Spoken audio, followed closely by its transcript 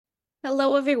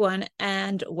Hello, everyone,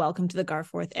 and welcome to the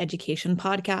Garforth Education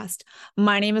Podcast.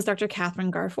 My name is Dr.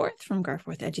 Catherine Garforth from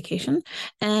Garforth Education,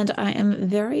 and I am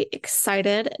very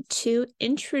excited to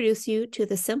introduce you to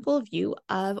the simple view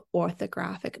of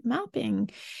orthographic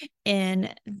mapping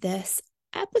in this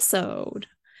episode.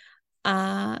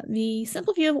 The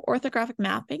simple view of orthographic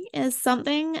mapping is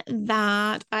something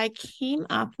that I came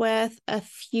up with a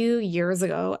few years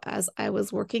ago as I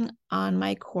was working on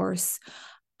my course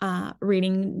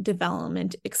Reading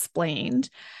Development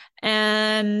Explained.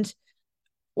 And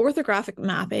orthographic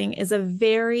mapping is a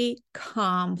very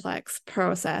complex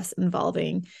process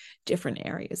involving different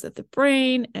areas of the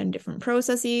brain and different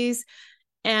processes.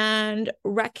 And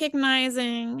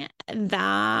recognizing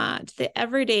that the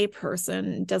everyday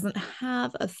person doesn't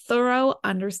have a thorough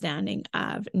understanding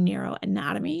of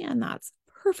neuroanatomy, and that's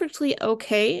perfectly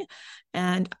okay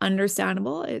and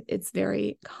understandable. It's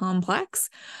very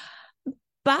complex.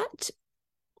 But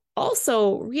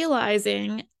also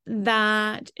realizing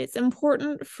that it's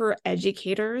important for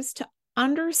educators to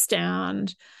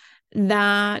understand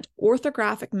that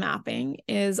orthographic mapping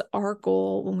is our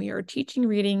goal when we are teaching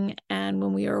reading and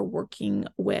when we are working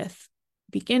with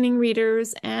beginning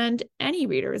readers and any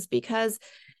readers, because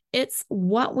it's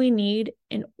what we need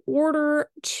in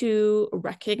order to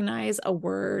recognize a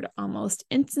word almost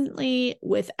instantly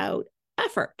without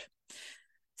effort.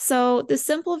 So the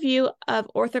simple view of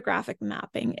orthographic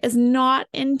mapping is not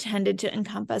intended to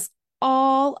encompass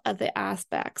all of the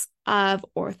aspects of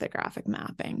orthographic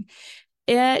mapping.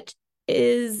 It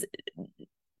is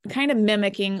kind of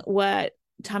mimicking what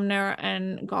Tumner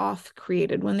and Goff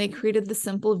created when they created the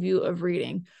simple view of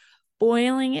reading,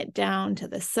 boiling it down to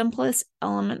the simplest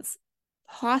elements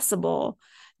possible,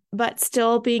 but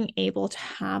still being able to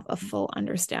have a full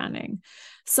understanding.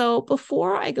 So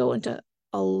before I go into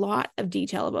a lot of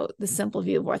detail about the simple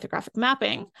view of orthographic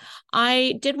mapping,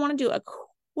 I did want to do a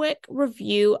quick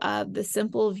review of the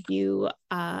simple view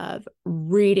of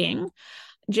reading,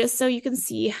 just so you can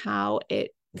see how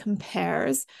it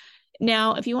compares.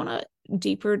 Now, if you want a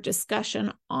deeper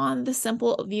discussion on the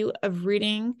simple view of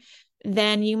reading,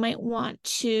 then you might want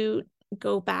to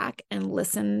go back and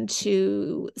listen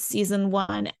to season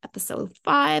 1, episode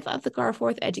 5 of the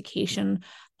Garforth Education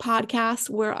podcast,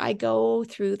 where I go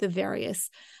through the various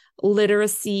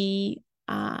literacy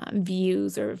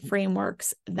views or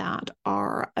frameworks that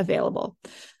are available.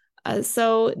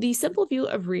 So the simple view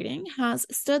of reading has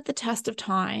stood the test of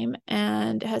time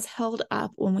and has held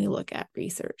up when we look at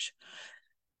research.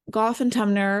 Goff and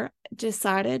Tumner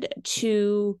decided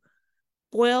to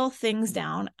boil things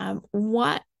down of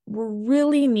what we're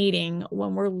really needing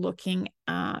when we're looking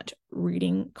at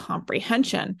reading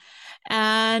comprehension.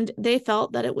 And they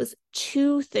felt that it was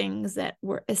two things that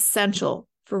were essential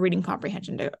for reading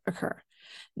comprehension to occur.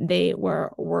 They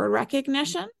were word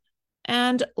recognition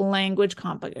and language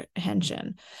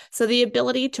comprehension. So the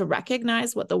ability to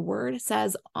recognize what the word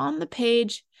says on the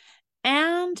page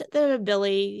and the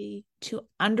ability to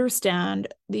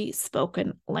understand the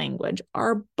spoken language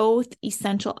are both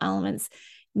essential elements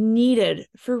needed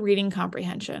for reading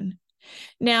comprehension.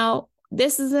 Now,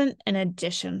 this isn't an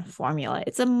addition formula,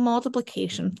 it's a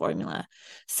multiplication formula.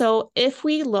 So if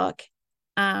we look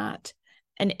at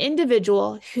an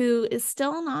individual who is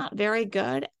still not very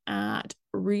good at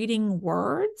reading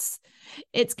words,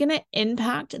 it's going to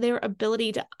impact their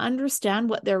ability to understand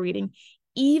what they're reading,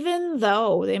 even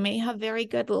though they may have very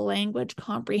good language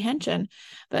comprehension.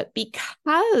 But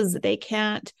because they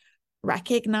can't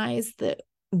recognize the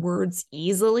words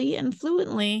easily and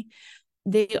fluently,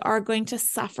 they are going to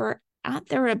suffer at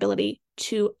their ability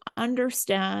to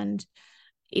understand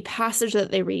a passage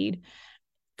that they read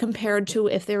compared to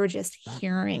if they were just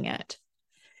hearing it.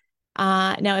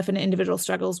 Now, if an individual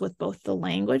struggles with both the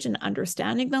language and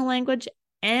understanding the language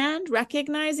and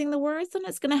recognizing the words, then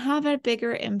it's going to have a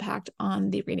bigger impact on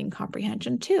the reading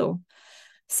comprehension too.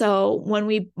 So when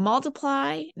we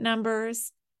multiply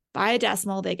numbers by a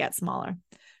decimal, they get smaller.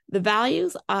 The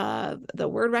values of the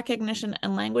word recognition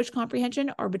and language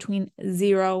comprehension are between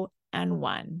 0 and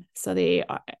 1. So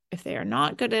if they are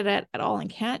not good at it at all and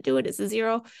can't do it, it's a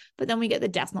 0. But then we get the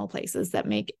decimal places that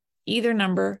make either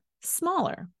number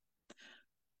smaller.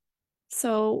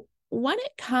 So when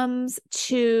it comes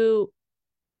to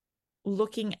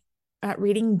looking at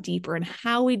reading deeper and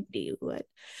how we do it,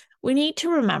 we need to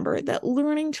remember that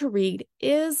learning to read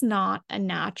is not a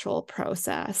natural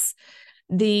process.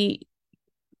 The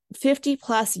 50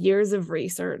 plus years of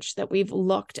research that we've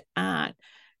looked at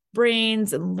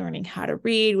brains and learning how to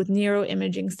read with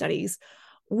neuroimaging studies,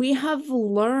 we have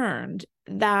learned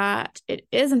that it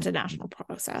isn't a national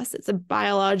process. It's a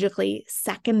biologically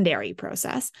secondary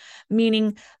process,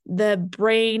 meaning the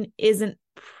brain isn't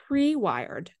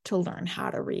pre-wired to learn how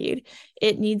to read.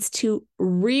 It needs to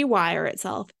rewire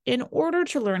itself in order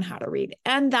to learn how to read.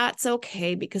 And that's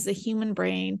okay, because the human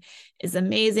brain is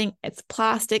amazing. It's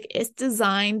plastic. It's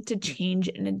designed to change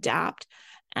and adapt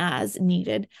as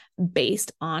needed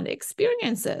based on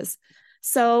experiences.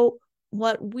 So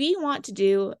what we want to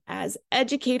do as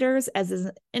educators,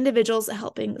 as individuals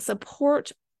helping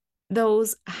support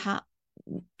those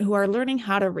who are learning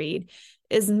how to read,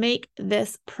 is make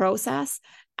this process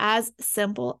as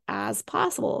simple as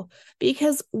possible,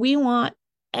 because we want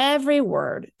every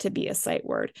word to be a sight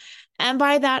word. And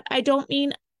by that, I don't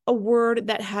mean a word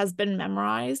that has been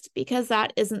memorized, because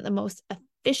that isn't the most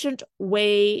efficient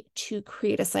way to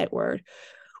create a sight word.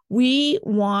 We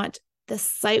want the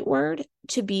sight word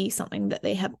to be something that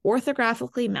they have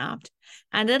orthographically mapped,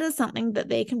 and it is something that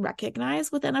they can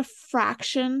recognize within a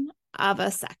fraction of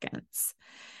a second.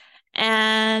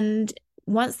 And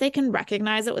once they can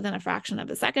recognize it within a fraction of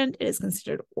a second, it is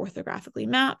considered orthographically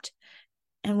mapped.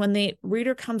 And when the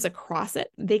reader comes across it,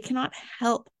 they cannot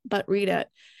help but read it.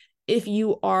 If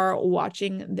you are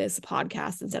watching this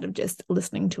podcast instead of just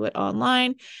listening to it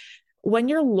online, when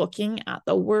you're looking at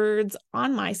the words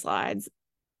on my slides,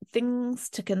 things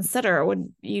to consider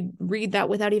when you read that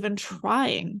without even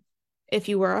trying, if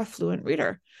you were a fluent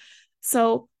reader.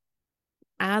 So,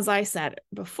 as I said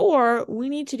before, we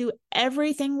need to do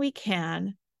everything we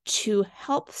can to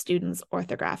help students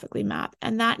orthographically map,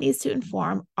 and that needs to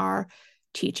inform our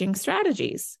teaching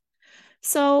strategies.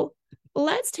 So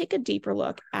let's take a deeper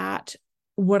look at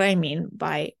what I mean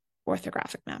by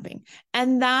orthographic mapping.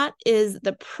 And that is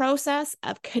the process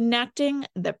of connecting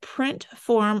the print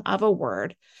form of a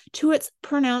word to its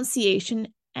pronunciation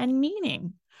and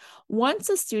meaning. Once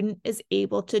a student is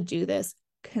able to do this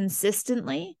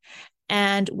consistently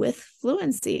and with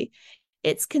fluency,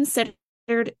 it's considered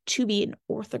to be an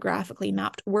orthographically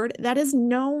mapped word that is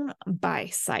known by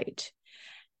sight.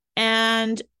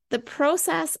 And the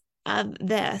process of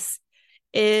this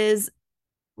is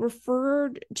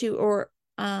referred to or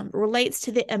relates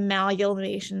to the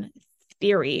amalgamation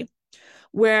theory,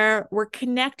 where we're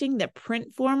connecting the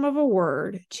print form of a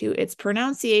word to its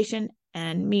pronunciation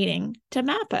and meaning to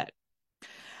map it.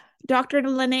 Dr.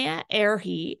 Linnea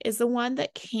Airey is the one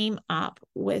that came up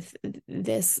with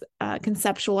this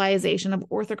conceptualization of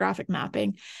orthographic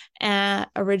mapping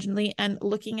originally, and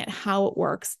looking at how it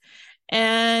works.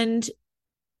 And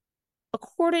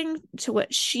according to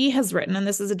what she has written, and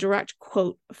this is a direct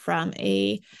quote from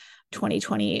a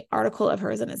 2020 article of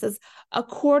hers, and it says,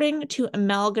 according to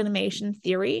amalgamation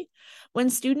theory, when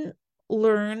students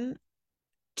learn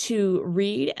to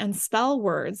read and spell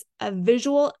words, a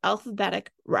visual alphabetic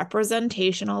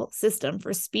representational system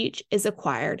for speech is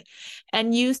acquired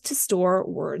and used to store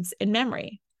words in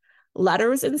memory.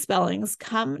 Letters and spellings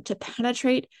come to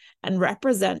penetrate and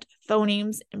represent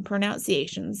phonemes and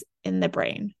pronunciations in the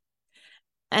brain.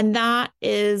 And that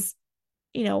is,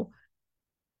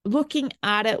 looking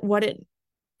at it, what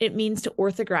it means to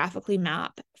orthographically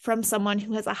map from someone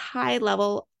who has a high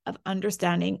level of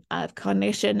understanding of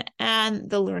cognition and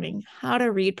the learning how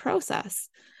to read process.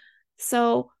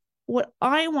 So what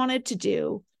I wanted to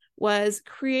do was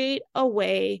create a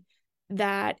way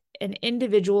that an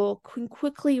individual can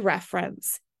quickly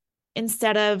reference,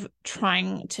 instead of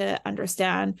trying to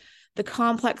understand the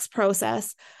complex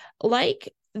process,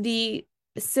 like the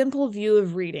simple view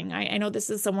of reading. I know this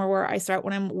is somewhere where I start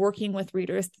when I'm working with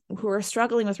readers who are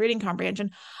struggling with reading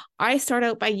comprehension. I start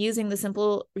out by using the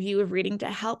simple view of reading to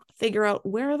help figure out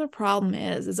where the problem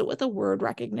is. Is it with the word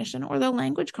recognition or the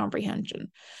language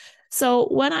comprehension? So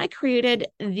when I created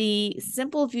the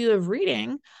simple view of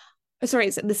reading,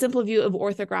 the simple view of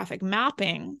orthographic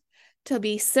mapping to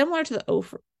be similar to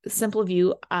the simple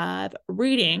view of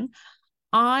reading,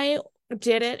 I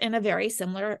did it in a very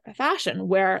similar fashion,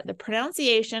 where the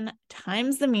pronunciation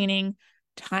times the meaning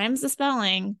times the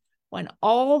spelling, when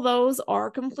all those are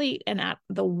complete and at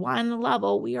the one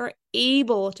level, we are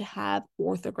able to have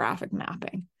orthographic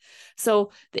mapping.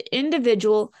 So the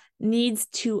individual needs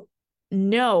to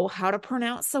know how to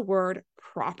pronounce the word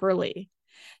properly.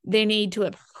 They need to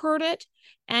have heard it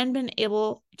and been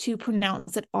able to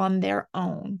pronounce it on their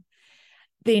own.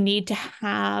 They need to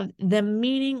have the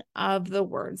meaning of the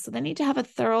word. So they need to have a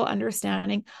thorough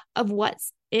understanding of what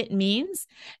it means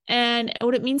and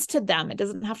what it means to them. It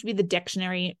doesn't have to be the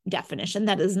dictionary definition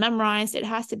that is memorized. It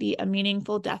has to be a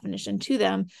meaningful definition to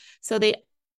them, so they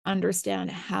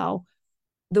understand how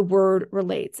the word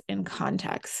relates in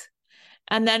context.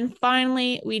 And then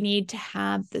finally, we need to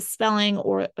have the spelling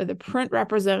or the print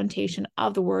representation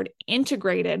of the word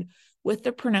integrated with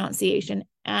the pronunciation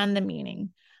and the meaning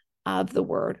of the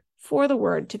word for the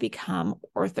word to become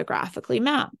orthographically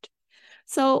mapped.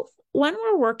 So when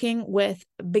we're working with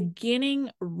beginning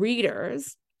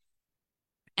readers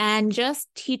and just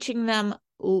teaching them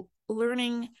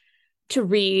learning to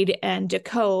read and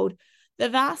decode, the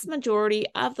vast majority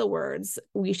of the words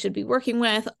we should be working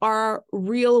with are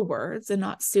real words and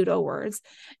not pseudo words,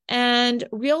 and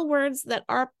real words that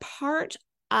are part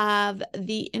of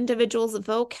the individual's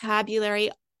vocabulary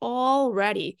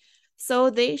already. So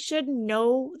they should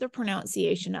know the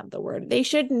pronunciation of the word. They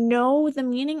should know the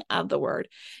meaning of the word.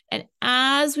 And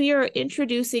as we are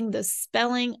introducing the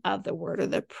spelling of the word or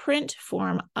the print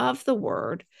form of the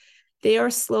word, they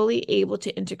are slowly able to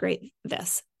integrate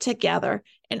this together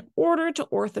in order to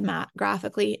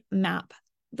orthographically map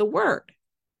the word.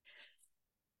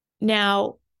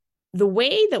 Now, the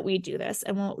way that we do this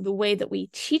and the way that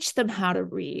we teach them how to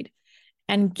read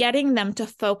and getting them to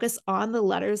focus on the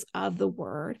letters of the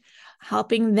word,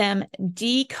 helping them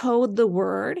decode the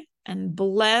word and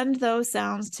blend those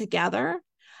sounds together,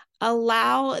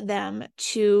 allow them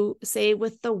to say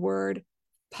with the word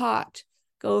pot,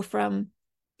 go from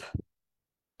p,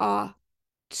 a,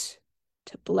 t,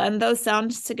 to blend those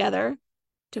sounds together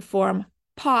to form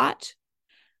pot.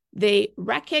 They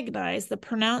recognize the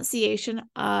pronunciation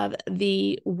of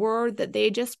the word that they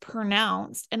just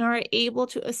pronounced and are able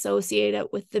to associate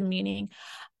it with the meaning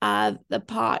of the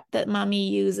pot that mommy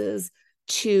uses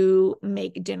to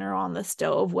make dinner on the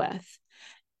stove with.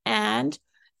 And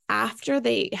after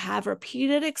they have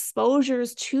repeated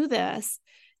exposures to this,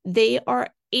 they are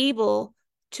able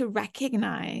to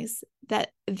recognize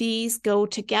that these go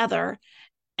together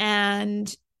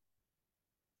and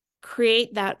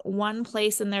create that one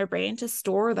place in their brain to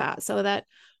store that, so that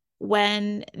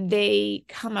when they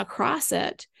come across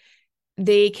it,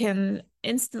 they can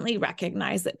instantly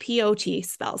recognize that POT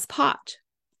spells pot.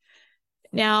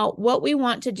 Now, what we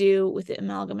want to do with the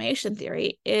amalgamation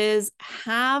theory is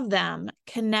have them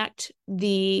connect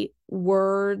the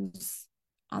words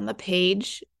on the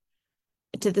page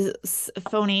to the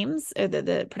phonemes, or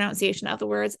the pronunciation of the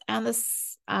words, and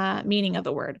the meaning of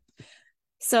the word.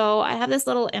 So I have this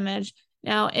little image.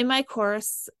 Now, in my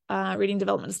course, Reading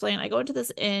Development Displaying, I go into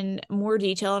this in more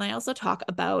detail, and I also talk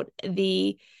about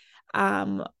the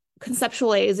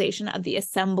conceptualization of the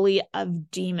assembly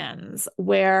of demons,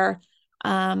 where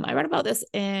I read about this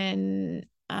in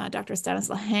Dr.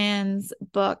 Stanislaw Hand's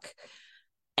book,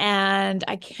 and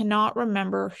I cannot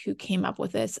remember who came up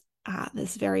with this at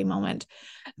this very moment,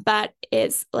 but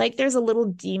it's like there's a little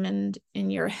demon in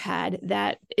your head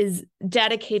that is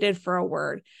dedicated for a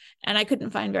word, and I couldn't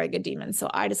find very good demons, so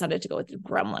I decided to go with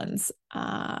gremlins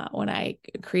when I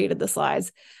created the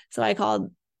slides. So I called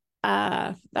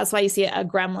that's why you see a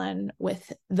gremlin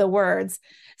with the words.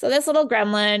 So this little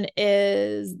gremlin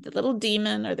is the little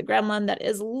demon or the gremlin that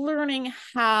is learning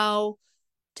how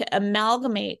to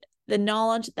amalgamate the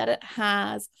knowledge that it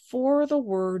has for the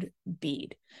word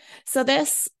bead. So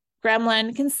this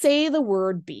gremlin can say the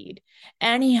word bead,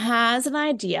 and he has an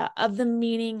idea of the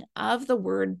meaning of the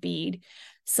word bead.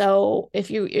 So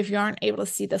if you aren't able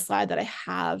to see the slide that I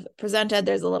have presented,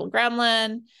 there's a little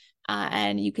gremlin,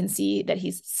 and you can see that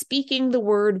he's speaking the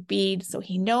word bead, so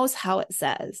he knows how it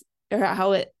says or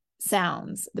how it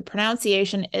sounds. The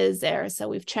pronunciation is there, so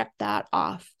we've checked that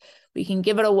off. We can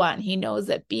give it a 1. He knows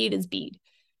that bead is bead.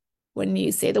 When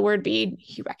you say the word bead,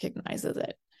 he recognizes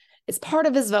it. It's part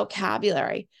of his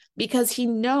vocabulary because he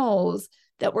knows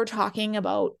that we're talking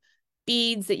about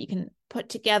beads that you can put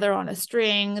together on a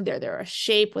string. They're a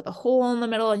shape with a hole in the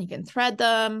middle, and you can thread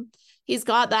them. He's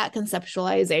got that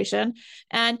conceptualization.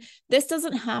 And this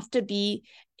doesn't have to be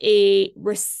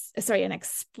an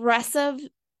expressive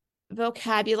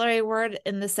vocabulary word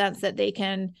in the sense that they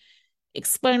can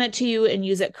explain it to you and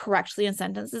use it correctly in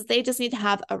sentences. They just need to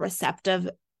have a receptive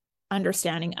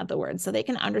understanding of the word, so they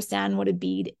can understand what a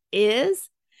bead is.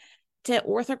 To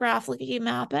orthographically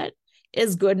map it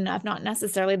is good enough, not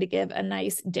necessarily to give a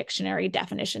nice dictionary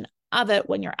definition of it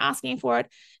when you're asking for it,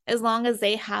 as long as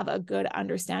they have a good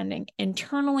understanding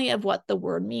internally of what the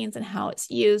word means and how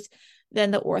it's used,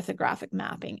 then the orthographic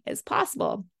mapping is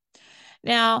possible.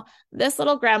 Now, this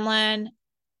little gremlin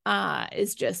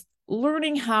is just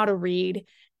learning how to read,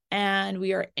 and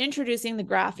we are introducing the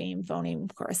grapheme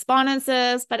phoneme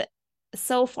correspondences, but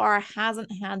so far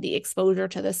hasn't had the exposure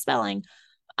to the spelling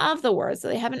of the word, so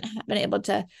they haven't been able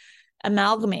to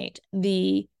amalgamate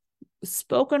the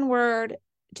spoken word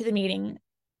to the meaning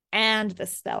and the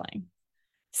spelling.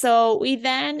 So we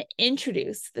then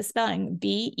introduce the spelling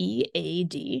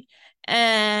B-E-A-D.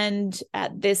 And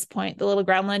at this point, the little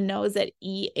gremlin knows that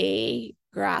E-A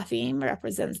grapheme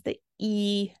represents the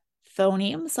E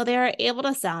phoneme. So they are able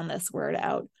to sound this word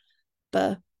out,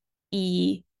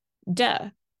 B-E-D,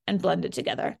 and blend it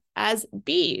together as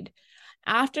bead.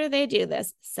 After they do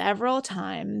this several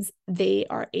times, they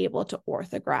are able to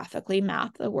orthographically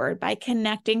map the word by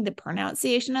connecting the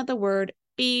pronunciation of the word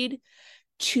bead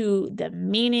to the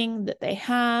meaning that they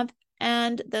have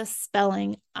and the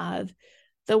spelling of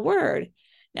the word.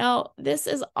 Now, this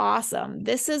is awesome.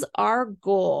 This is our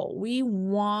goal. We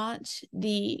want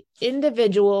the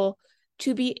individual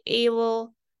to be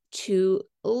able to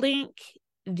link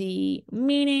the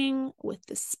meaning with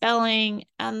the spelling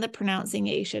and the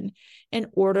pronunciation in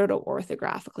order to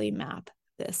orthographically map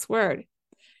this word.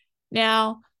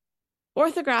 Now,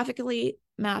 orthographically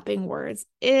mapping words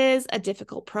is a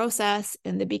difficult process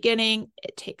in the beginning.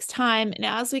 It takes time. And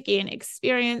as we gain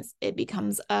experience, it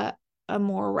becomes a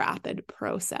more rapid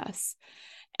process.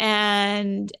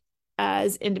 And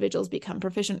as individuals become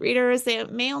proficient readers, they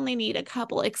may only need a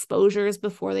couple exposures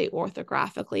before they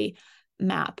orthographically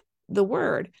map the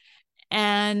word.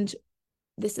 And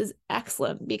this is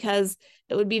excellent because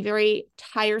it would be very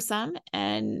tiresome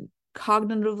and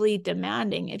cognitively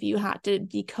demanding if you had to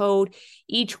decode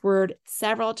each word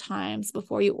several times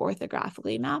before you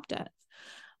orthographically mapped it.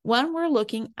 When we're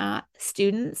looking at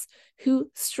students who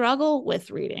struggle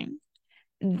with reading,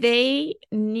 they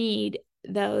need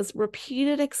those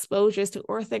repeated exposures to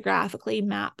orthographically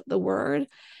map the word.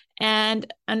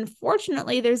 And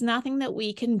unfortunately, there's nothing that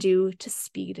we can do to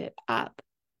speed it up.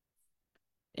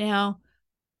 Now,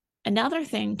 another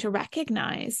thing to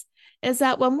recognize is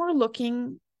that when we're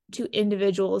looking to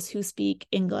individuals who speak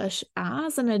English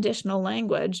as an additional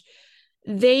language,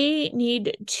 they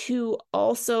need to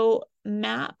also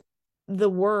map the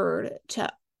word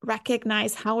to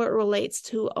recognize how it relates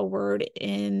to a word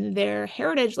in their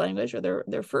heritage language or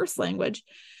their first language,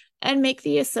 and make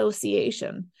the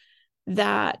association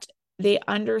that they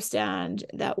understand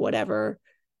that whatever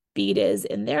bead is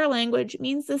in their language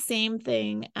means the same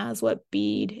thing as what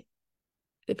bead,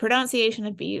 the pronunciation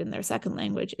of bead in their second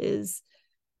language, is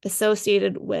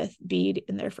associated with bead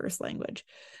in their first language.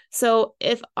 So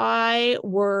if I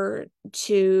were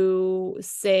to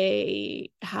say,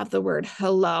 have the word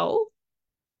hello,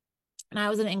 and I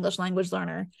was an English language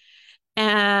learner,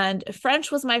 and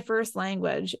French was my first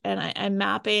language, and I'm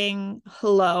mapping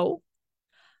hello,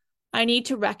 I need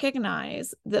to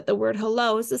recognize that the word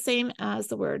hello is the same as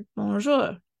the word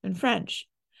bonjour in French.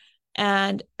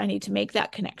 And I need to make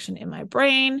that connection in my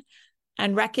brain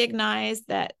and recognize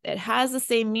that it has the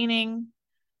same meaning.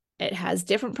 It has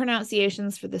different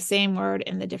pronunciations for the same word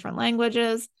in the different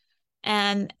languages,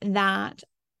 and that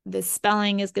the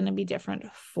spelling is going to be different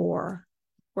for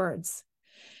words.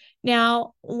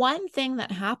 Now, one thing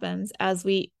that happens as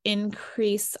we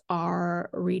increase our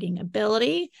reading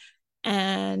ability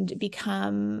and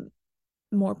become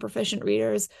more proficient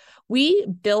readers, we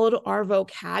build our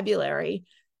vocabulary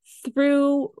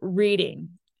through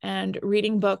reading and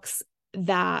reading books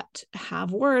that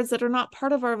have words that are not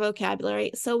part of our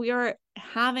vocabulary. So we are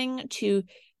having to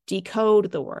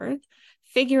decode the word,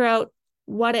 figure out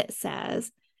what it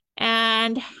says,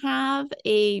 and have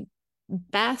a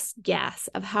best guess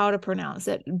of how to pronounce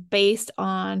it based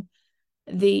on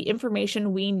the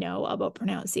information we know about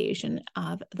pronunciation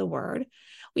of the word.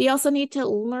 We also need to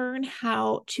learn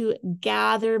how to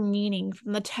gather meaning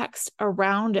from the text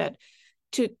around it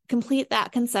to complete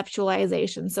that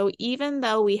conceptualization. So even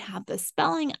though we have the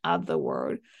spelling of the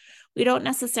word, we don't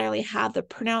necessarily have the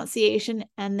pronunciation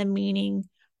and the meaning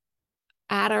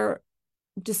at our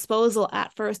disposal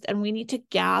at first, and we need to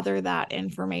gather that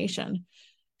information.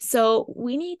 So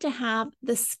we need to have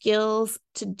the skills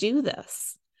to do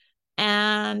this.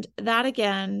 And that,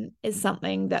 again, is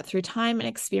something that through time and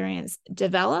experience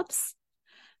develops.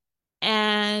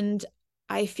 And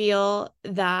I feel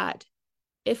that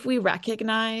if we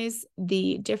recognize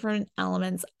the different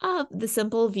elements of the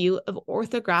simple view of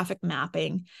orthographic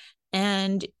mapping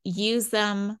and use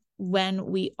them when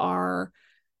we are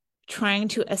trying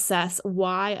to assess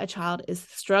why a child is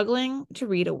struggling to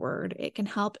read a word, it can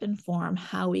help inform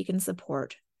how we can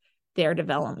support their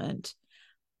development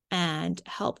and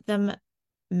help them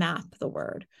map the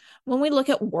word. When we look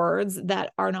at words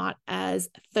that are not as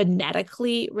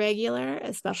phonetically regular,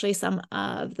 especially some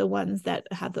of the ones that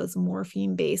have those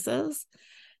morpheme bases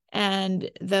and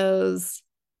those,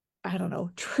 I don't know,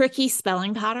 tricky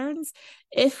spelling patterns,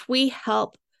 if we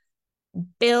help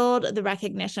build the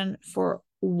recognition for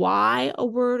why a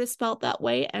word is spelled that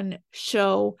way and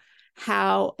show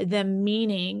how the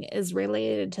meaning is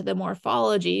related to the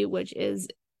morphology, which is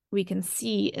we can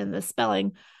see in the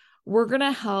spelling, we're going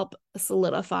to help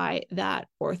solidify that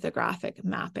orthographic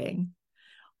mapping.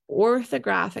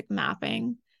 Orthographic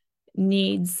mapping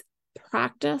needs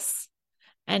practice,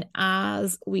 and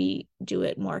as we do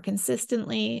it more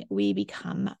consistently, we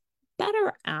become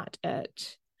better at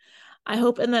it. I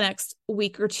hope in the next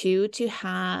week or two to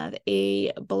have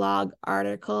a blog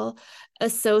article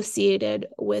associated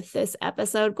with this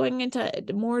episode, going into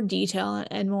more detail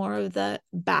and more of the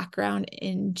background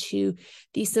into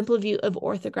the simple view of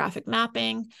orthographic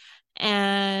mapping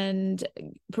and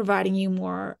providing you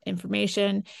more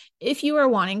information. If you are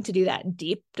wanting to do that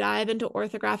deep dive into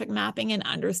orthographic mapping and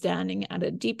understanding at a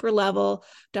deeper level,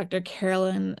 Dr.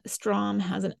 Carolyn Strom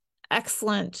has an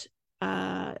excellent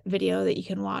video that you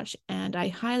can watch, and I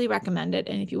highly recommend it.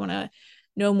 And if you want to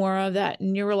know more of that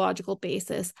neurological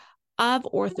basis of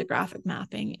orthographic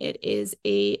mapping, it is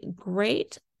a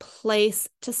great place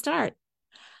to start.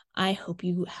 I hope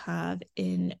you have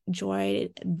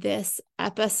enjoyed this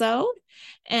episode.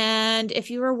 And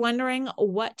if you are wondering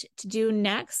what to do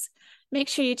next, make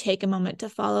sure you take a moment to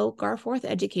follow Garforth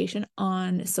Education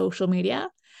on social media.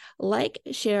 Like,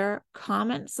 share,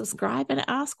 comment, subscribe, and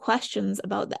ask questions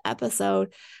about the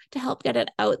episode to help get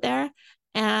it out there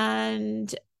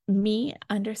and me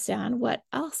understand what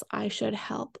else I should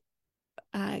help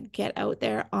get out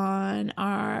there on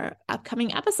our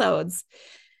upcoming episodes.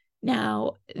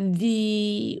 Now,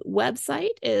 the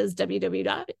website is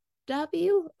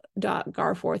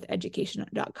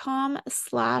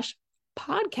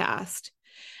www.garfortheducation.com/podcast.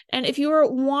 And if you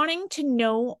are wanting to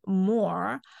know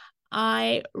more,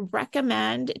 I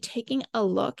recommend taking a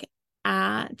look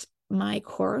at my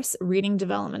course, Reading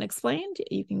Development Explained.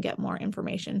 You can get more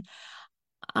information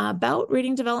about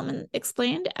Reading Development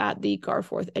Explained at the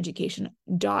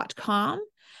garfortheducation.com.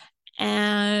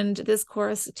 And this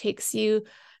course takes you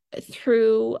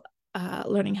through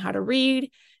learning how to read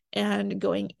and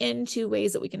going into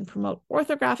ways that we can promote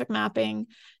orthographic mapping,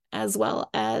 as well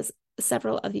as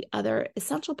several of the other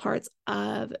essential parts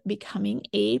of becoming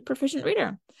a proficient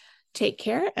reader. Take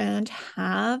care and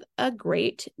have a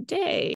great day.